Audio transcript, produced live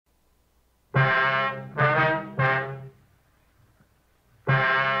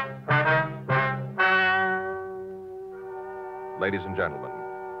Ladies and gentlemen,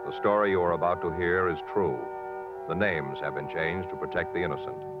 the story you are about to hear is true. The names have been changed to protect the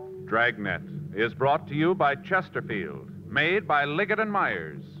innocent. Dragnet is brought to you by Chesterfield, made by Liggett &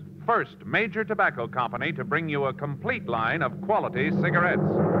 Myers, first major tobacco company to bring you a complete line of quality cigarettes.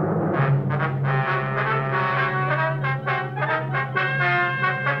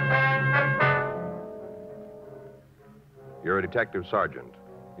 You're a detective sergeant.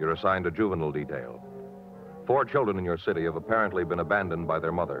 You're assigned to juvenile detail. 4 children in your city have apparently been abandoned by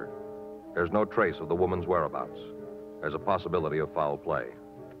their mother. There's no trace of the woman's whereabouts. There's a possibility of foul play.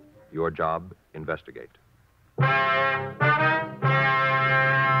 Your job, investigate.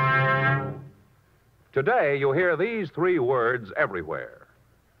 Today, you hear these 3 words everywhere.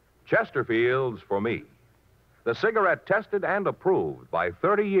 Chesterfield's for me. The cigarette tested and approved by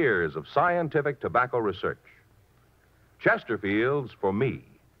 30 years of scientific tobacco research. Chesterfield's for me.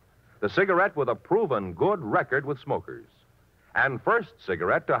 The cigarette with a proven good record with smokers. And first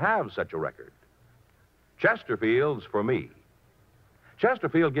cigarette to have such a record. Chesterfield's for me.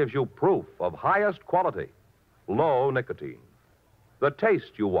 Chesterfield gives you proof of highest quality, low nicotine. The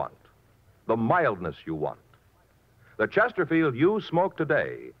taste you want, the mildness you want. The Chesterfield you smoke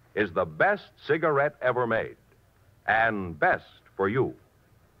today is the best cigarette ever made. And best for you.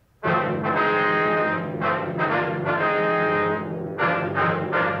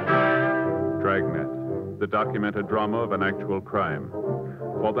 Dragnet, the documented drama of an actual crime.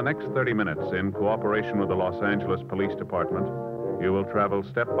 For the next 30 minutes, in cooperation with the Los Angeles Police Department, you will travel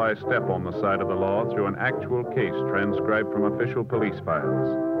step by step on the side of the law through an actual case transcribed from official police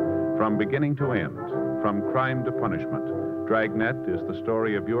files. From beginning to end, from crime to punishment, Dragnet is the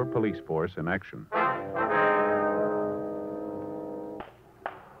story of your police force in action.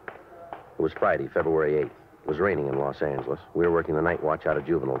 It was Friday, February 8th. It was raining in Los Angeles. We were working the night watch out of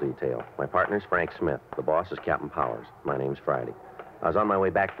juvenile detail. My partner's Frank Smith. The boss is Captain Powers. My name's Friday. I was on my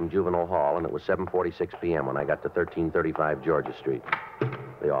way back from juvenile hall, and it was 7:46 p.m. when I got to 1335 Georgia Street,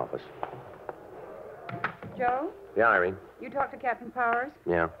 the office. Joe? Yeah, Irene? You talked to Captain Powers?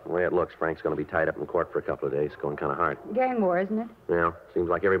 Yeah, the way it looks, Frank's going to be tied up in court for a couple of days. Going kind of hard. Gang war, isn't it? Yeah, seems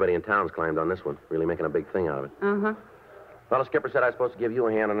like everybody in town's climbed on this one. Really making a big thing out of it. Uh-huh. Fellow skipper said I was supposed to give you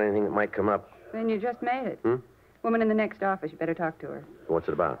a hand on anything that might come up. Then you just made it. Hmm? Woman in the next office. You better talk to her. What's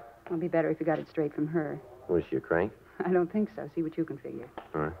it about? It'll be better if you got it straight from her. Was she a crank? I don't think so. See what you can figure.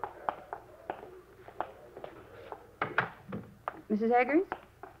 All right. Mrs. Eggers?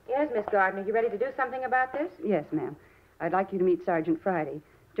 Yes, Miss Gardner. You ready to do something about this? Yes, ma'am. I'd like you to meet Sergeant Friday.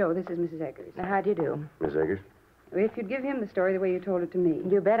 Joe, this is Mrs. Eggers. Now, how do you do? Miss Eggers? If you'd give him the story the way you told it to me.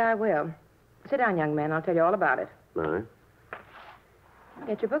 You bet I will. Sit down, young man. I'll tell you all about it. All right.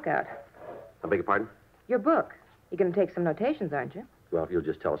 Get your book out. I beg your pardon? Your book. You're going to take some notations, aren't you? Well, if you'll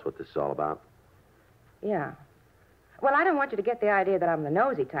just tell us what this is all about. Yeah. Well, I don't want you to get the idea that I'm the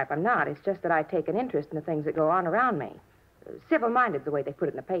nosy type. I'm not. It's just that I take an interest in the things that go on around me. Civil-minded's the way they put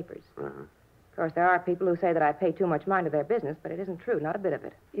it in the papers. Uh-huh. Of course, there are people who say that I pay too much mind to their business, but it isn't true, not a bit of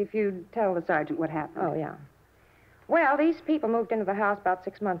it. If you'd tell the sergeant what happened. Oh, yeah. Well, these people moved into the house about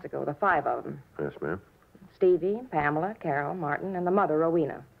 6 months ago, the 5 of them. Yes, ma'am. Stevie, Pamela, Carol, Martin, and the mother,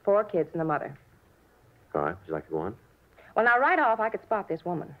 Rowena. 4 kids and the mother. All right. Would you like to go on? Well, now, right off, I could spot this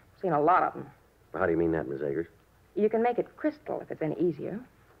woman. Seen a lot of them. How do you mean that, Miss Eggers? You can make it crystal if it's any easier.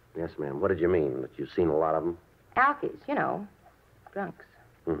 Yes, ma'am. What did you mean? That you've seen a lot of them? Alkies, you know. Drunks.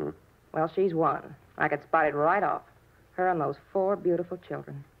 Mm-hmm. Well, she's one. I could spot it right off. Her and those 4 beautiful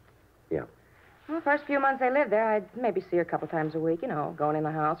children. Yeah. Well, the first few months they lived there, I'd maybe see her a couple times a week, you know, going in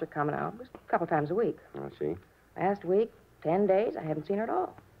the house or coming out. Just a couple times a week. I see. Last week, 10 days, I haven't seen her at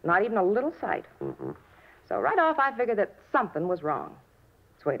all. Not even a little sight. Mm-hmm. So right off, I figured that something was wrong.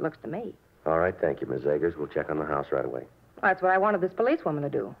 That's the way it looks to me. All right, thank you, Miss Eggers. We'll check on the house right away. Well, that's what I wanted this policewoman to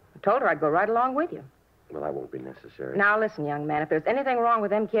do. I told her I'd go right along with you. Well, that won't be necessary. Now, listen, young man, if there's anything wrong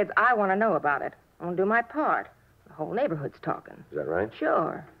with them kids, I want to know about it. I want to do my part. The whole neighborhood's talking. Is that right?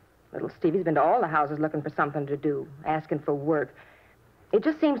 Sure. Little Stevie's been to all the houses looking for something to do, asking for work. It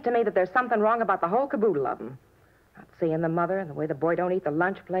just seems to me that there's something wrong about the whole caboodle of them. Not seeing the mother and the way the boy don't eat the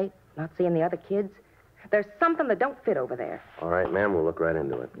lunch plate, not seeing the other kids. There's something that don't fit over there. All right, ma'am, we'll look right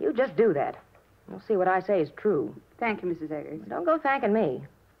into it. You just do that. We'll see what I say is true. Thank you, Mrs. Eggers. Don't go thanking me.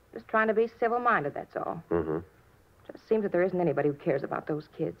 Just trying to be civil-minded, that's all. Mm-hmm. Just seems that there isn't anybody who cares about those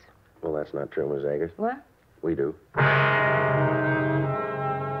kids. Well, that's not true, Miss Eggers. What? We do.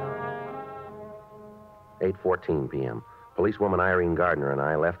 8:14 p.m. Policewoman Irene Gardner and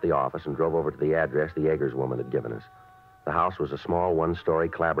I left the office and drove over to the address the Eggers woman had given us. The house was a small one-story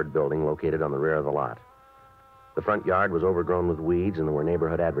clapboard building located on the rear of the lot. The front yard was overgrown with weeds, and there were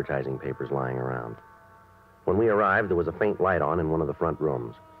neighborhood advertising papers lying around. When we arrived, there was a faint light on in one of the front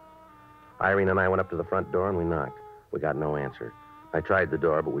rooms. Irene and I went up to the front door and we knocked. We got no answer. I tried the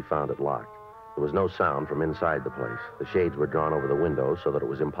door, but we found it locked. There was no sound from inside the place. The shades were drawn over the windows so that it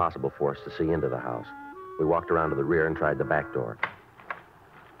was impossible for us to see into the house. We walked around to the rear and tried the back door.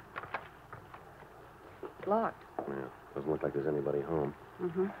 It's locked. Yeah, doesn't look like there's anybody home.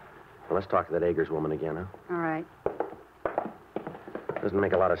 Mm-hmm. Well, let's talk to that Eggers woman again, huh? All right. Doesn't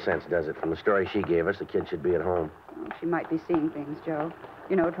make a lot of sense, does it? From the story she gave us, the kid should be at home. Well, she might be seeing things, Joe.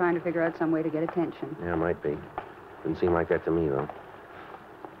 You know, trying to figure out some way to get attention. Yeah, might be. Didn't seem like that to me, though.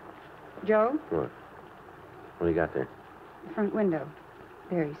 Joe? What? What do you got there? The front window.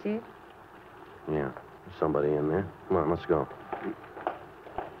 There, you see it? Yeah, there's somebody in there. Come on, let's go.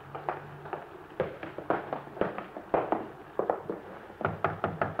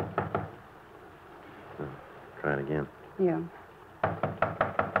 Try it again. Yeah.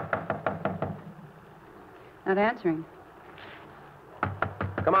 Not answering.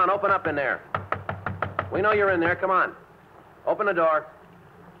 Come on, open up in there. We know you're in there. Come on. Open the door.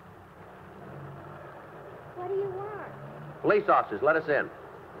 What do you want? Police officers, let us in.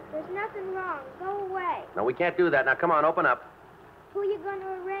 There's nothing wrong. Go away. No, we can't do that. Now, come on, open up. Who are you going to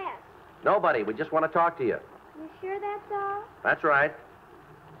arrest? Nobody. We just want to talk to you. You sure that's all? That's right.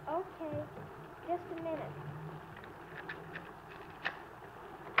 Okay. Just a minute.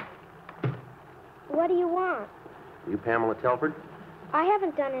 What do you want? You Pamela Telford? I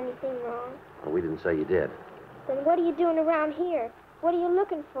haven't done anything wrong. Well, we didn't say you did. Then what are you doing around here? What are you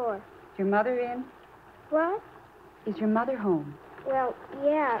looking for? Is your mother in? What? Is your mother home? Well,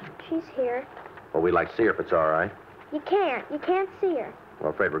 yeah, she's here. Well, we'd like to see her if it's all right. You can't. You can't see her.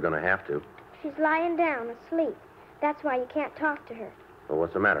 Well, afraid we're going to have to. She's lying down, asleep. That's why you can't talk to her. Well,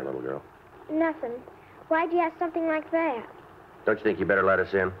 what's the matter, little girl? Nothing. Why'd you ask something like that? Don't you think you better let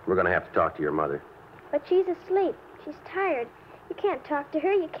us in? We're going to have to talk to your mother. But she's asleep. She's tired. You can't talk to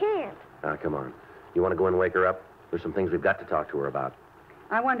her. You can't. Now, come on. You want to go in and wake her up? There's some things we've got to talk to her about.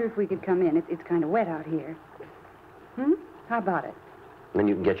 I wonder if we could come in. It's kind of wet out here. How about it? Then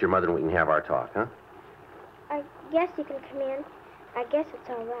you can get your mother and we can have our talk, huh? I guess you can come in. I guess it's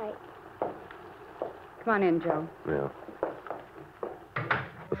all right. Come on in, Joe. Yeah.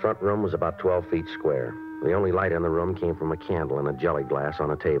 The front room was about 12 feet square. The only light in the room came from a candle and a jelly glass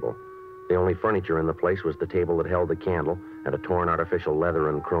on a table. The only furniture in the place was the table that held the candle and a torn artificial leather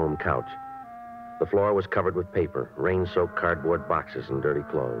and chrome couch. The floor was covered with paper, rain-soaked cardboard boxes, and dirty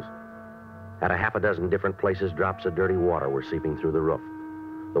clothes. At a half a dozen different places, drops of dirty water were seeping through the roof.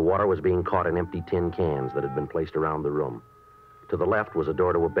 The water was being caught in empty tin cans that had been placed around the room. To the left was a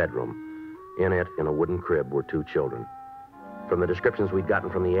door to a bedroom. In it, in a wooden crib, were 2 children. From the descriptions we'd gotten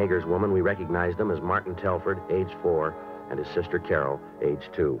from the Eggers woman, we recognized them as Martin Telford, age 4, and his sister Carol, age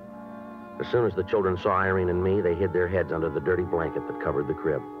 2. As soon as the children saw Irene and me, they hid their heads under the dirty blanket that covered the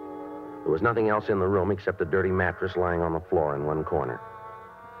crib. There was nothing else in the room except a dirty mattress lying on the floor in one corner.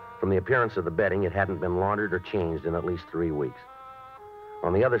 From the appearance of the bedding, it hadn't been laundered or changed in at least 3 weeks.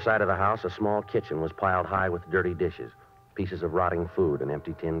 On the other side of the house, a small kitchen was piled high with dirty dishes, pieces of rotting food, and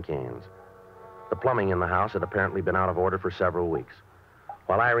empty tin cans. The plumbing in the house had apparently been out of order for several weeks.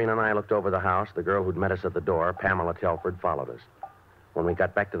 While Irene and I looked over the house, the girl who'd met us at the door, Pamela Telford, followed us. When we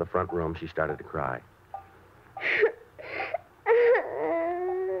got back to the front room, she started to cry.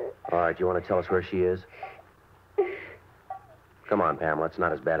 All right, you want to tell us where she is? Come on, Pamela. It's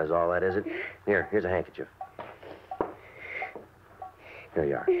not as bad as all that, is it? Here's a handkerchief. Here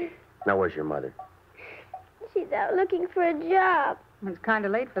you are. Now, where's your mother? She's out looking for a job. It's kind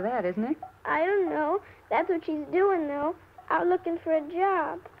of late for that, isn't it? I don't know. That's what she's doing, though. Out looking for a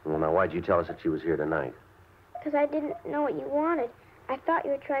job. Well, now, why'd you tell us that she was here tonight? Because I didn't know what you wanted. I thought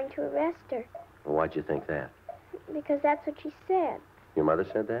you were trying to arrest her. Well, why'd you think that? Because that's what she said. Your mother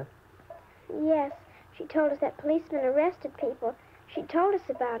said that? Yes. She told us that policemen arrested people. She told us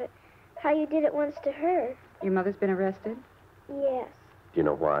about it. How you did it once to her. Your mother's been arrested? Yes. Do you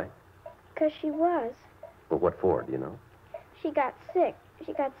know why? Because she was. Well, what for, do you know? She got sick.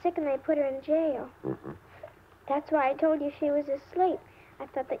 She got sick and they put her in jail. Mm-hmm. That's why I told you she was asleep. I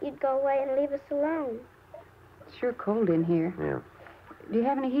thought that you'd go away and leave us alone. It's sure cold in here. Yeah. Do you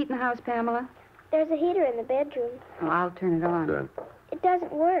have any heat in the house, Pamela? There's a heater in the bedroom. Oh, I'll turn it on. Good. It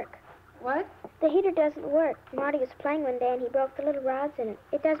doesn't work. What? The heater doesn't work. Marty was playing one day and he broke the little rods in it.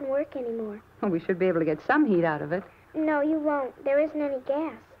 It doesn't work anymore. Well, we should be able to get some heat out of it. No, you won't. There isn't any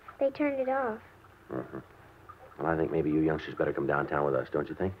gas. They turned it off. Mm-hmm. Well, I think maybe you youngsters better come downtown with us, don't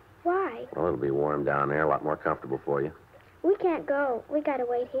you think? Why? Well, it'll be warm down there, a lot more comfortable for you. We can't go. We gotta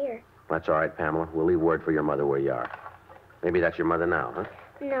wait here. That's all right, Pamela. We'll leave word for your mother where you are. Maybe that's your mother now, huh?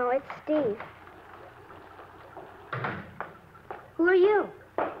 No, it's Steve. Who are you?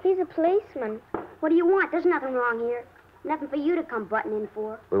 He's a policeman. What do you want? There's nothing wrong here. Nothing for you to come butting in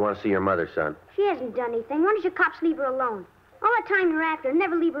for. We want to see your mother, son. She hasn't done anything. Why don't you cops leave her alone? All the time you're after her,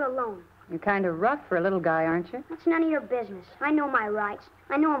 never leave her alone. You're kind of rough for a little guy, aren't you? That's none of your business. I know my rights.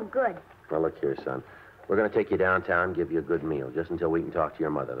 I know I'm good. Well, look here, son. We're going to take you downtown and give you a good meal, just until we can talk to your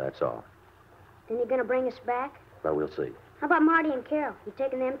mother, that's all. Then you're gonna bring us back? Well, we'll see. How about Marty and Carol? You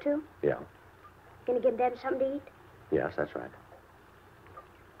taking them too? Yeah. Gonna give them something to eat? Yes, that's right.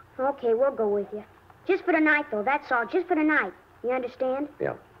 Okay, we'll go with you. Just for tonight, though, that's all. Just for tonight. You understand?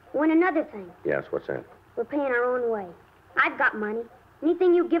 Yeah. Oh, and another thing. Yes, what's that? We're paying our own way. I've got money.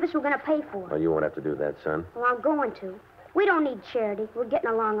 Anything you give us, we're gonna pay for. Well, you won't have to do that, son. Well, I'm going to. We don't need charity. We're getting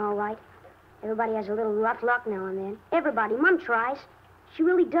along all right. Everybody has a little rough luck now and then. Everybody. Mom tries. She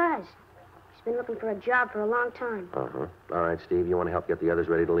really does. She's been looking for a job for a long time. Uh-huh. All right, Steve, you want to help get the others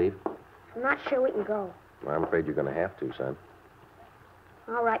ready to leave? I'm not sure we can go. Well, I'm afraid you're going to have to, son.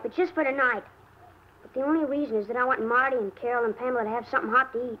 All right, but just for tonight. But the only reason is that I want Marty and Carol and Pamela to have something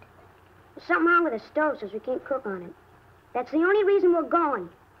hot to eat. There's something wrong with the stove, so we can't cook on it. That's the only reason we're going.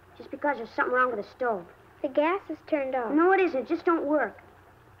 Just because there's something wrong with the stove. The gas is turned off. No, it isn't. It just don't work.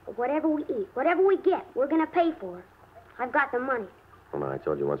 But whatever we eat, whatever we get, we're going to pay for. I've got the money. Well, I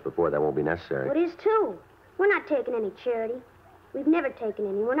told you once before that won't be necessary. Well, it is, too. We're not taking any charity. We've never taken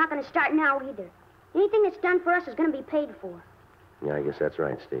any. We're not going to start now either. Anything that's done for us is going to be paid for. Yeah, I guess that's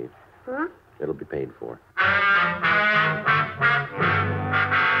right, Steve. Huh? It'll be paid for.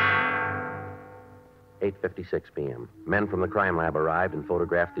 8:56 p.m. Men from the crime lab arrived and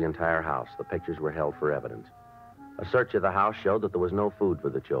photographed the entire house. The pictures were held for evidence. A search of the house showed that there was no food for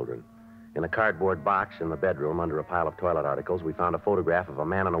the children. In a cardboard box in the bedroom under a pile of toilet articles, we found a photograph of a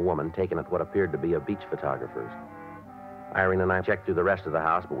man and a woman taken at what appeared to be a beach photographer's. Irene and I checked through the rest of the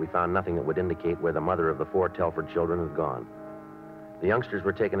house, but we found nothing that would indicate where the mother of the 4 Telford children had gone. The youngsters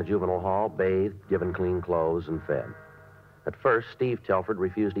were taken to juvenile hall, bathed, given clean clothes, and fed. At first, Steve Telford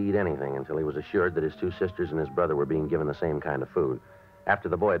refused to eat anything until he was assured that his 2 sisters and his brother were being given the same kind of food. After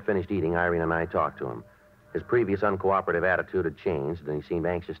the boy had finished eating, Irene and I talked to him. His previous uncooperative attitude had changed, and he seemed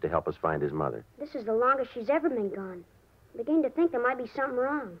anxious to help us find his mother. This is the longest she's ever been gone. I'm beginning to think there might be something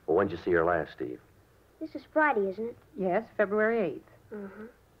wrong. Well, when'd you see her last, Steve? This is Friday, isn't it? Yes, February 8th. Uh-huh.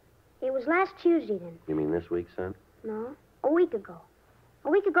 It was last Tuesday, then. You mean this week, son? No, a week ago. A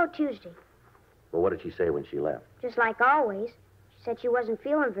week ago Tuesday. Well, what did she say when she left? Just like always. She said she wasn't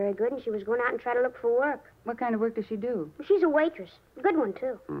feeling very good and she was going out and try to look for work. What kind of work does she do? Well, she's a waitress. A good one,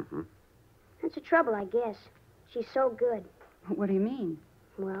 too. Mm-hmm. That's the trouble, I guess. She's so good. What do you mean?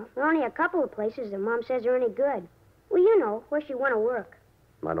 Well, there are only a couple of places that Mom says are any good. Well, you know, where she went to work.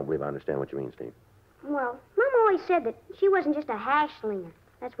 I don't believe I understand what you mean, Steve. Well, Mom always said that she wasn't just a hash slinger.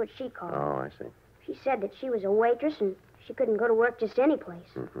 That's what she called it. Oh, I see. She said that she was a waitress and she couldn't go to work just any place.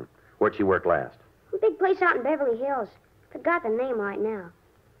 Mm-hmm. Where'd she work last? A big place out in Beverly Hills. Forgot the name right now.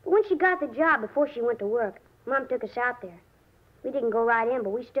 But when she got the job before she went to work, Mom took us out there. We didn't go right in, but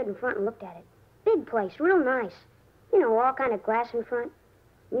we stood in front and looked at it. Big place, real nice. You know, all kind of glass in front.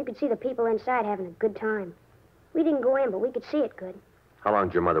 And you could see the people inside having a good time. We didn't go in, but we could see it good. How long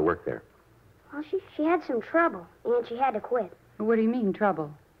did your mother work there? Well, she had some trouble, and she had to quit. What do you mean,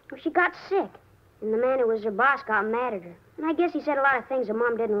 trouble? Well, she got sick, and the man who was her boss got mad at her. And I guess he said a lot of things that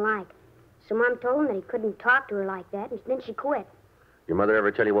Mom didn't like. So Mom told him that he couldn't talk to her like that, and then she quit. Your mother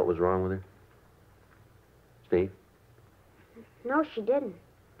ever tell you what was wrong with her? Steve? No, she didn't.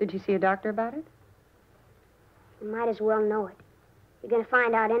 Did you see a doctor about it? You might as well know it. You're going to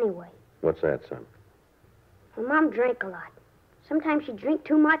find out anyway. What's that, son? Well, Mom drank a lot. Sometimes she'd drink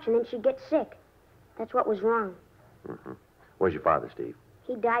too much, and then she'd get sick. That's what was wrong. Mm-hmm. Where's your father, Steve?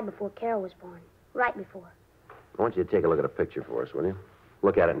 He died before Carol was born. Right before. I want you to take a look at a picture for us, will you?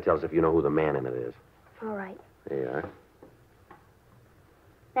 Look at it and tell us if you know who the man in it is. All right. There you are.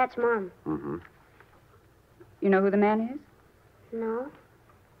 That's Mom. Mm-hmm. You know who the man is? No.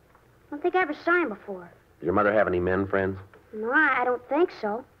 I don't think I ever saw him before. Did your mother have any men friends? No, I don't think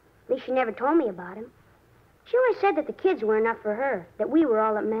so. At least she never told me about him. She always said that the kids were enough for her, that we were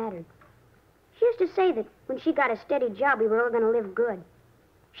all that mattered. She used to say that when she got a steady job, we were all going to live good.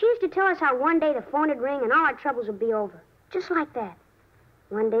 She used to tell us how one day the phone would ring and all our troubles would be over. Just like that.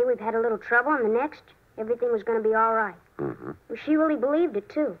 One day we've had a little trouble, and the next, everything was going to be all right. Mm-hmm. Well, she really believed it,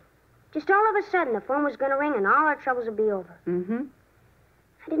 too. Just all of a sudden, the phone was going to ring and all our troubles would be over. Mm-hmm.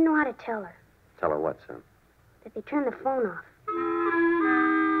 I didn't know how to tell her. Tell her what, son? That they turned the phone off.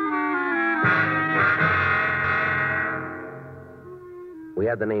 We We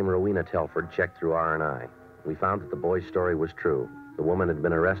had the name Rowena Telford checked through R&I. We found that the boy's story was true. The woman had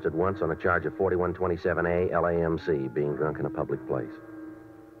been arrested once on a charge of 4127A LAMC, being drunk in a public place.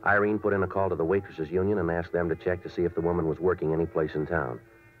 Irene put in a call to the Waitresses Union and asked them to check to see if the woman was working any place in town.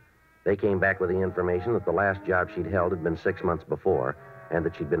 They came back with the information that the last job she'd held had been 6 months before, and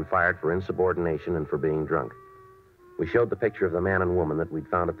that she'd been fired for insubordination and for being drunk. We showed the picture of the man and woman that we'd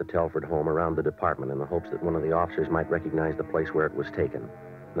found at the Telford home around the department in the hopes that one of the officers might recognize the place where it was taken.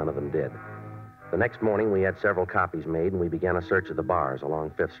 None of them did. The next morning, we had several copies made, and we began a search of the bars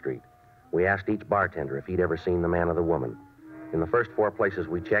along 5th Street. We asked each bartender if he'd ever seen the man or the woman. In the first 4 places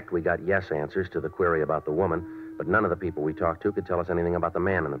we checked, we got yes answers to the query about the woman, but none of the people we talked to could tell us anything about the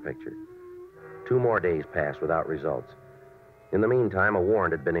man in the picture. 2 more days passed without results. In the meantime, a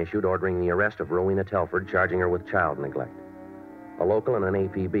warrant had been issued ordering the arrest of Rowena Telford, charging her with child neglect. A local and an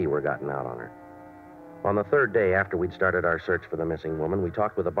APB were gotten out on her. On the 3rd day after we'd started our search for the missing woman, we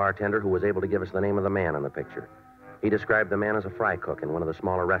talked with a bartender who was able to give us the name of the man in the picture. He described the man as a fry cook in one of the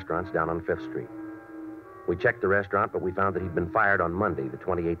smaller restaurants down on 5th Street. We checked the restaurant, but we found that he'd been fired on Monday, the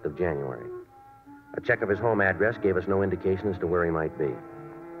 28th of January. A check of his home address gave us no indication as to where he might be.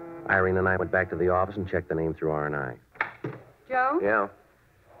 Irene and I went back to the office and checked the name through R&I. Joe? Yeah?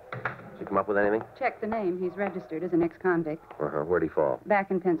 Did you come up with anything? Check the name. He's registered as an ex-convict. Uh-huh. Where'd he fall? Back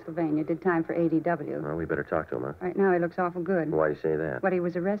in Pennsylvania. Did time for ADW. Well, we better talk to him, huh? Right now, he looks awful good. Why do you say that? What he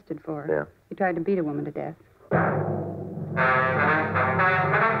was arrested for. Yeah. He tried to beat a woman to death.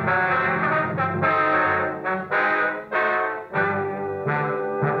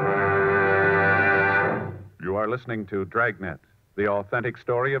 You are listening to Dragnet, the authentic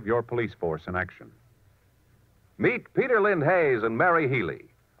story of your police force in action. Meet Peter Lynn Hayes and Mary Healy,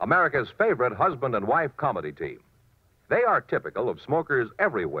 America's favorite husband and wife comedy team. They are typical of smokers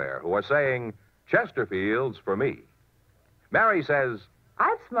everywhere who are saying, Chesterfield's for me. Mary says,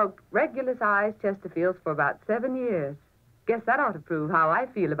 I've smoked regular-sized Chesterfields for about 7 years. Guess that ought to prove how I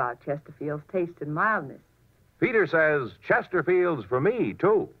feel about Chesterfield's taste and mildness. Peter says, Chesterfield's for me,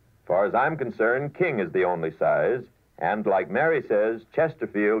 too. Far as I'm concerned, King is the only size. And like Mary says,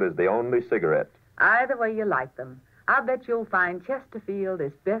 Chesterfield is the only cigarette. Either way you like them, I'll bet you'll find Chesterfield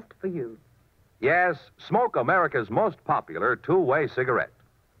is best for you. Yes, smoke America's most popular two-way cigarette.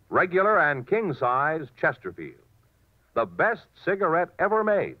 Regular and king-size Chesterfield. The best cigarette ever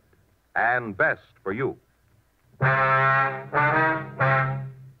made. And best for you.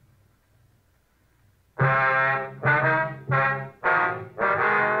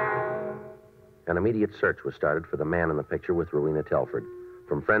 An immediate search was started for the man in the picture with Rowena Telford.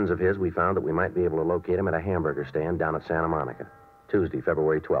 From friends of his, we found that we might be able to locate him at a hamburger stand down at Santa Monica. Tuesday,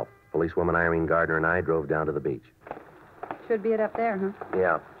 February 12th. Policewoman Irene Gardner and I drove down to the beach. Should be it up there, huh?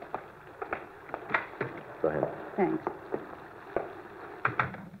 Yeah. Go ahead. Thanks.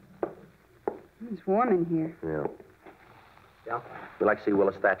 It's warm in here. Yeah. Yeah? You'd like to see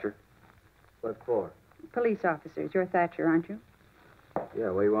Willis Thatcher? What for? Police officers. You're Thatcher, aren't you? Yeah,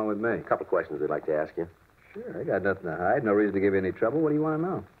 what do you want with me? A couple of questions we'd like to ask you. Sure, I got nothing to hide. No reason to give you any trouble. What do you want to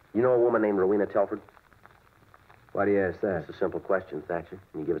know? You know a woman named Rowena Telford? Why do you ask that? It's a simple question, Thatcher.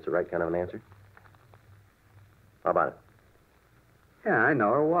 Can you give us the right kind of an answer? How about it? Yeah, I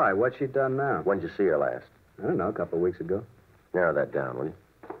know her. Why? What's she done now? When'd you see her last? I don't know, a couple of weeks ago. Narrow that down, will you?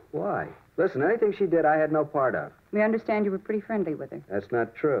 Why? Listen, anything she did, I had no part of. We understand you were pretty friendly with her. That's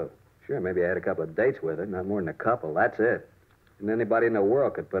not true. Sure, maybe I had a couple of dates with her, not more than a couple. That's it. And anybody in the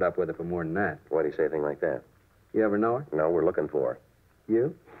world could put up with her for more than that. Why do you say a thing like that? You ever know her? No, we're looking for her.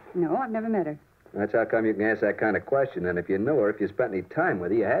 You? No, I've never met her. That's how come you can ask that kind of question. And if you knew her, if you spent any time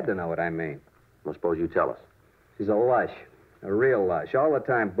with her, you had to know what I mean. Well, suppose you tell us. She's a lush. A real lush. All the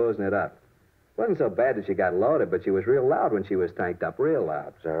time boozing it up. Wasn't so bad that she got loaded, but she was real loud when she was tanked up. Real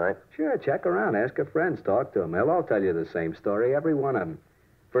loud. Is that right? Sure, check around. Ask her friends. Talk to them. They'll all tell you the same story, every one of them.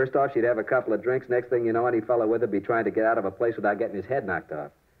 First off, she'd have a couple of drinks. Next thing you know, any fella with her be trying to get out of a place without getting his head knocked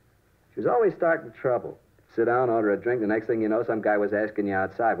off. She was always starting trouble. Sit down, order a drink. The next thing you know, some guy was asking you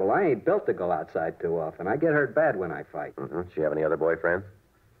outside. Well, I ain't built to go outside too often. I get hurt bad when I fight. Mm-hmm. Does she have any other boyfriends?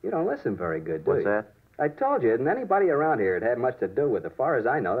 You don't listen very good, do What's you? that? I told you, and anybody around here had much to do with her. As far as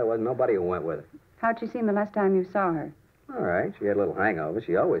I know, there wasn't nobody who went with her. How'd she seem the last time you saw her? All right, she had a little hangover.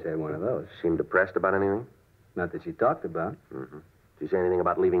 She always had one of those. Seemed depressed about anything? Not that she talked about. Mm-hmm. Did you say anything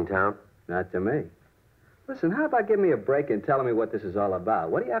about leaving town? Not to me. Listen, how about giving me a break and telling me what this is all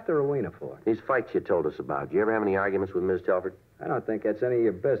about? What are you after Rowena for? These fights you told us about. Did you ever have any arguments with Ms. Telford? I don't think that's any of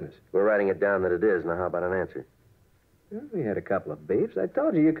your business. We're writing it down that it is. Now, how about an answer? Well, we had a couple of beefs. I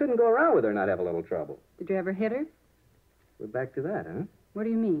told you couldn't go around with her and not have a little trouble. Did you ever hit her? We're back to that, huh? What do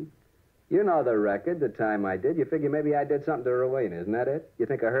you mean? You know the record, the time I did. You figure maybe I did something to Rowena, isn't that it? You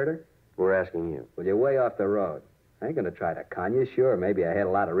think I hurt her? We're asking you. Well, you're way off the road. I ain't gonna try to con you. Sure, maybe I had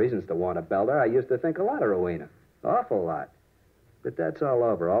a lot of reasons to want to belt her. I used to think a lot of Rowena. Awful lot. But that's all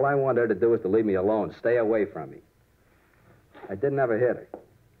over. All I want her to do is to leave me alone. Stay away from me. I didn't ever hit her.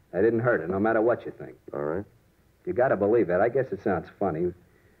 I didn't hurt her, no matter what you think. All right. You gotta believe that. I guess it sounds funny.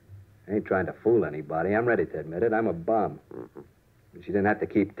 I ain't trying to fool anybody. I'm ready to admit it. I'm a bum. Mm-hmm. She didn't have to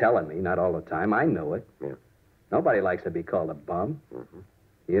keep telling me, not all the time. I knew it. Yeah. Nobody likes to be called a bum, Mm-hmm.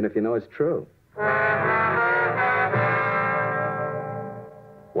 even if you know it's true.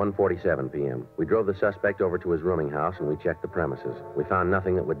 1:47 p.m. We drove the suspect over to his rooming house, and we checked the premises. We found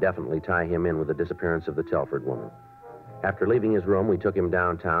nothing that would definitely tie him in with the disappearance of the Telford woman. After leaving his room, we took him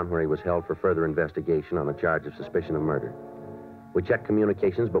downtown, where he was held for further investigation on a charge of suspicion of murder. We checked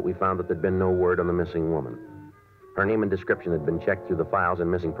communications, but we found that there'd been no word on the missing woman. Her name and description had been checked through the files in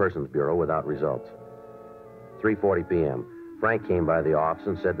Missing Persons Bureau without results. 3:40 p.m. Frank came by the office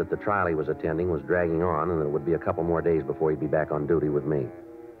and said that the trial he was attending was dragging on and that it would be a couple more days before he'd be back on duty with me.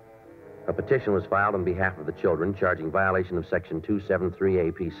 A petition was filed on behalf of the children charging violation of Section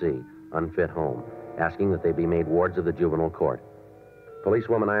 273 APC, unfit home, asking that they be made wards of the juvenile court.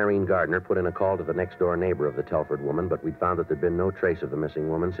 Policewoman Irene Gardner put in a call to the next-door neighbor of the Telford woman, but we'd found that there'd been no trace of the missing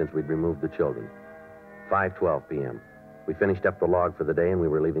woman since we'd removed the children. 5:12 p.m. We finished up the log for the day, and we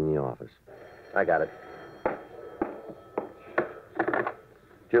were leaving the office. I got it.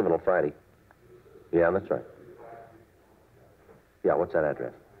 Juvenile Friday. Yeah, that's right. Yeah, what's that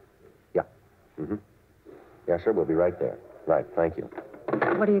address? Yeah. Mm-hmm. Yes, sir, we'll be right there. Right, thank you.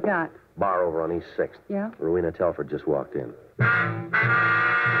 What do you got? Bar over on East 6th. Yeah? Rowena Telford just walked in.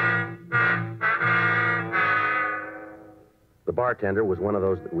 The bartender was one of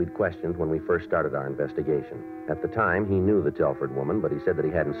those that we'd questioned when we first started our investigation. At the time, he knew the Telford woman, but he said that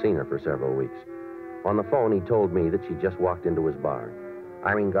he hadn't seen her for several weeks. On the phone, he told me that she just walked into his bar.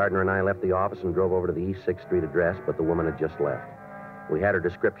 Irene Gardner and I left the office and drove over to the East 6th Street address, but the woman had just left. We had her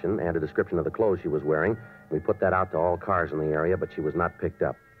description and a description of the clothes she was wearing. We put that out to all cars in the area, but she was not picked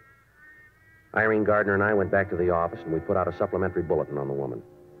up. Irene Gardner and I went back to the office, and we put out a supplementary bulletin on the woman.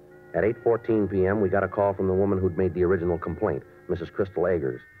 At 8:14 p.m., we got a call from the woman who'd made the original complaint, Mrs. Crystal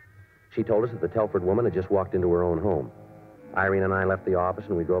Eggers. She told us that the Telford woman had just walked into her own home. Irene and I left the office,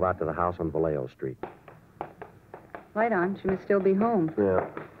 and we drove out to the house on Vallejo Street. Light on. She must still be home. Yeah.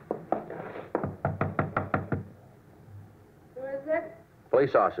 Who is it?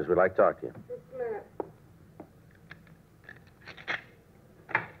 Police officers would like to talk to you. Just a minute.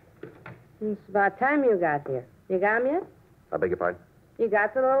 It's about time you got here. You got 'em yet? I beg your pardon? You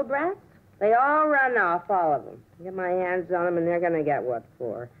got the little brats? They all run off, all of them. Get my hands on them, and they're going to get what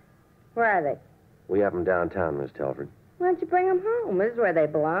for. Where are they? We have them downtown, Miss Telford. Why don't you bring them home? This is where they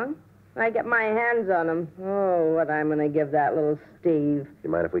belong. I get my hands on them. Oh, what I'm going to give that little Steve. You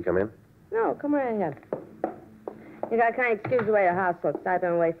mind if we come in? No, come right ahead. You got to kind of excuse the way the house looks. I've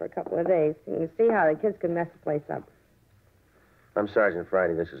been away for a couple of days. You can see how the kids can mess the place up. I'm Sergeant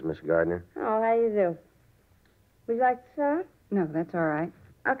Friday. This is Miss Gardner. Oh, how do you do? Would you like to sit down? No, that's all right.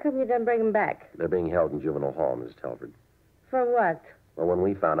 How come you didn't bring them back? They're being held in juvenile hall, Miss Telford. For what? Well, when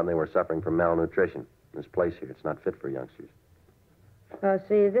we found them, they were suffering from malnutrition. This place here, it's not fit for youngsters. Oh,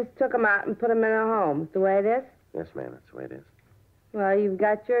 so you just took them out and put them in a home. That's the way it is? Yes, ma'am, that's the way it is. Well, you've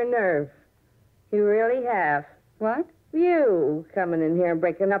got your nerve. You really have. What? You coming in here and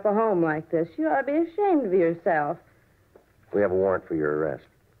breaking up a home like this. You ought to be ashamed of yourself. We have a warrant for your arrest.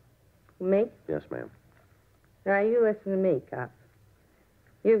 Me? Yes, ma'am. Now, you listen to me, cop.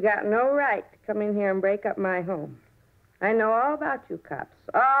 You've got no right to come in here and break up my home. I know all about you, cops.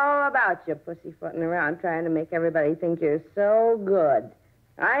 All about you pussyfooting around trying to make everybody think you're so good.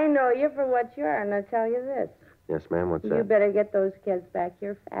 I know you for what you are, and I tell you this. Yes, ma'am, what's that? You better get those kids back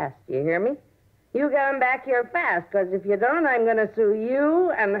here fast. Do you hear me? You get them back here fast, because if you don't, I'm going to sue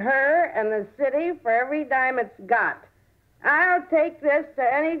you and her and the city for every dime it's got. I'll take this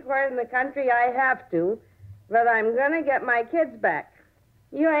to any court in the country I have to, but I'm going to get my kids back.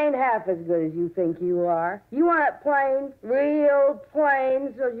 You ain't half as good as you think you are. You want it plain, real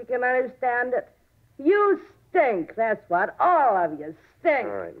plain, so you can understand it. You stink, that's what. All of you stink.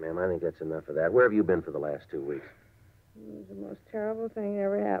 All right, ma'am, I think that's enough of that. Where have you been for the last 2 weeks? It was the most terrible thing that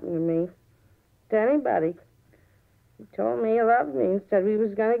ever happened to me. To anybody. He told me he loved me and said we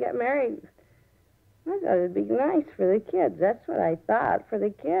was going to get married. I thought it'd be nice for the kids. That's what I thought, for the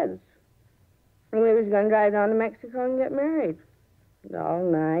kids. And we was going to drive down to Mexico and get married. It was all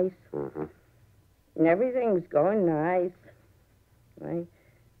nice. Mm-hmm. And everything was going nice. I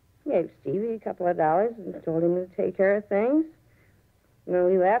gave Stevie a couple of dollars and told him to take care of things. And then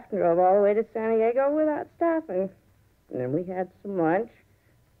we left and drove all the way to San Diego without stopping. And then we had some lunch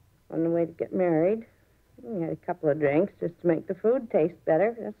on the way to get married. We had a couple of drinks just to make the food taste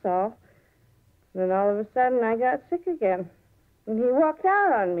better, that's all. Then all of a sudden I got sick again. And he walked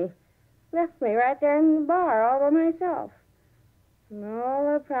out on me. Left me right there in the bar all by myself. And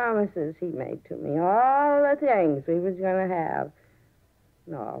all the promises he made to me, all the things we was going to have,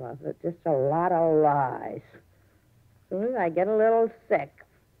 and all of it, just a lot of lies. As soon as I get a little sick,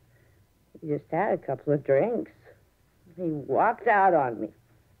 he just had a couple of drinks. He walked out on me.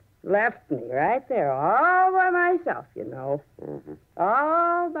 Left me right there, all by myself, you know. Mm-hmm.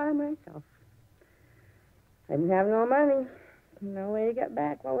 All by myself. I didn't have no money. No way to get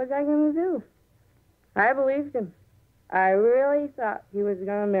back. What was I going to do? I believed him. I really thought he was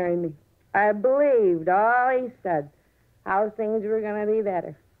going to marry me. I believed all he said, how things were going to be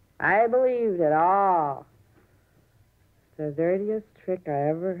better. I believed it all. The dirtiest trick I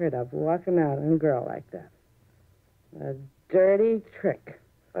ever heard of, walking out on a girl like that. A dirty trick.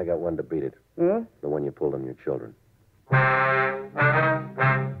 I got one to beat it. Hmm? The one you pulled on your children.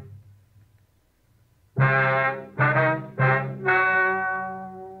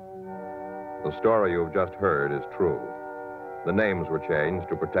 The story you've just heard is true. The names were changed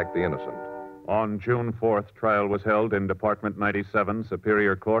to protect the innocent. On June 4th, trial was held in Department 97,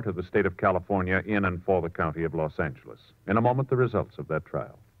 Superior Court of the State of California, in and for the County of Los Angeles. In a moment, the results of that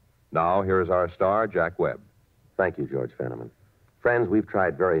trial. Now, here's our star, Jack Webb. Thank you, George Fenneman. Friends, we've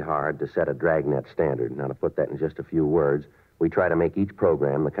tried very hard to set a Dragnet standard. Now, to put that in just a few words, we try to make each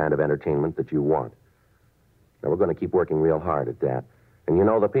program the kind of entertainment that you want. Now, we're going to keep working real hard at that. And you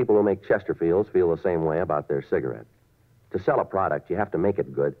know, the people who make Chesterfields feel the same way about their cigarette. To sell a product, you have to make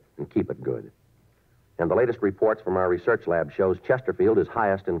it good and keep it good. And the latest reports from our research lab shows Chesterfield is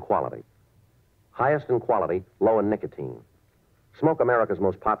highest in quality. Highest in quality, low in nicotine. Smoke America's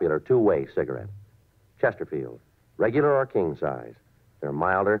most popular two-way cigarette. Chesterfield, regular or king size. They're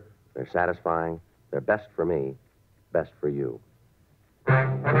milder, they're satisfying, they're best for me, best for you.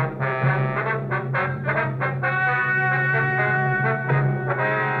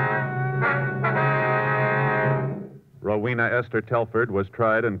 Rowena Esther Telford was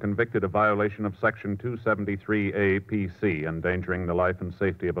tried and convicted of violation of Section 273A PC, endangering the life and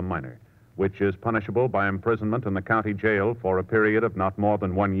safety of a minor, which is punishable by imprisonment in the county jail for a period of not more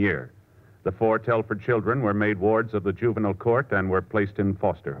than 1 year. The 4 Telford children were made wards of the juvenile court and were placed in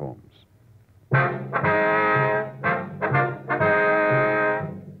foster homes.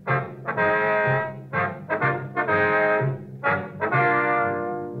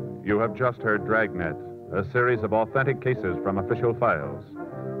 You have just heard Dragnet, a series of authentic cases from official files.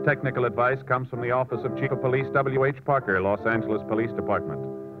 Technical advice comes from the Office of Chief of Police W.H. Parker, Los Angeles Police Department.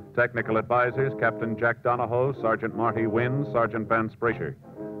 Technical advisors, Captain Jack Donahoe, Sergeant Marty Wynn, Sergeant Vance Brasher.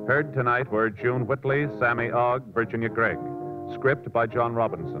 Heard tonight were June Whitley, Sammy Ogg, Virginia Gregg. Script by John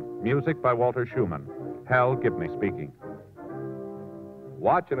Robinson. Music by Walter Schumann. Hal Gibney speaking.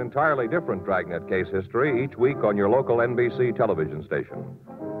 Watch an entirely different Dragnet case history each week on your local NBC television station.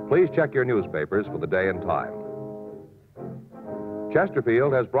 Please check your newspapers for the day and time.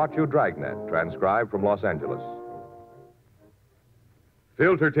 Chesterfield has brought you Dragnet, transcribed from Los Angeles.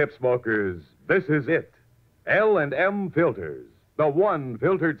 Filter tip smokers, this is it. L&M Filters, the one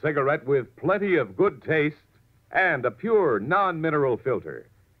filtered cigarette with plenty of good taste and a pure non-mineral filter.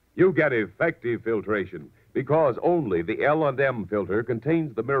 You get effective filtration because only the L&M filter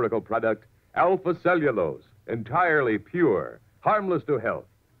contains the miracle product alpha cellulose, entirely pure, harmless to health.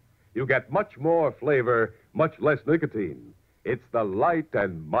 You get much more flavor, much less nicotine. It's the light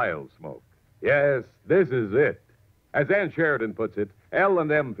and mild smoke. Yes, this is it. As Ann Sheridan puts it,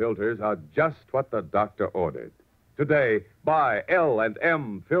 L&M filters are just what the doctor ordered. Today, buy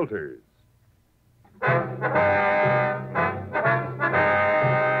L&M filters.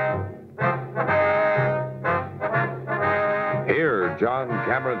 Hear John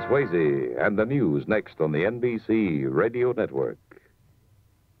Cameron Swayze and the news next on the NBC Radio Network.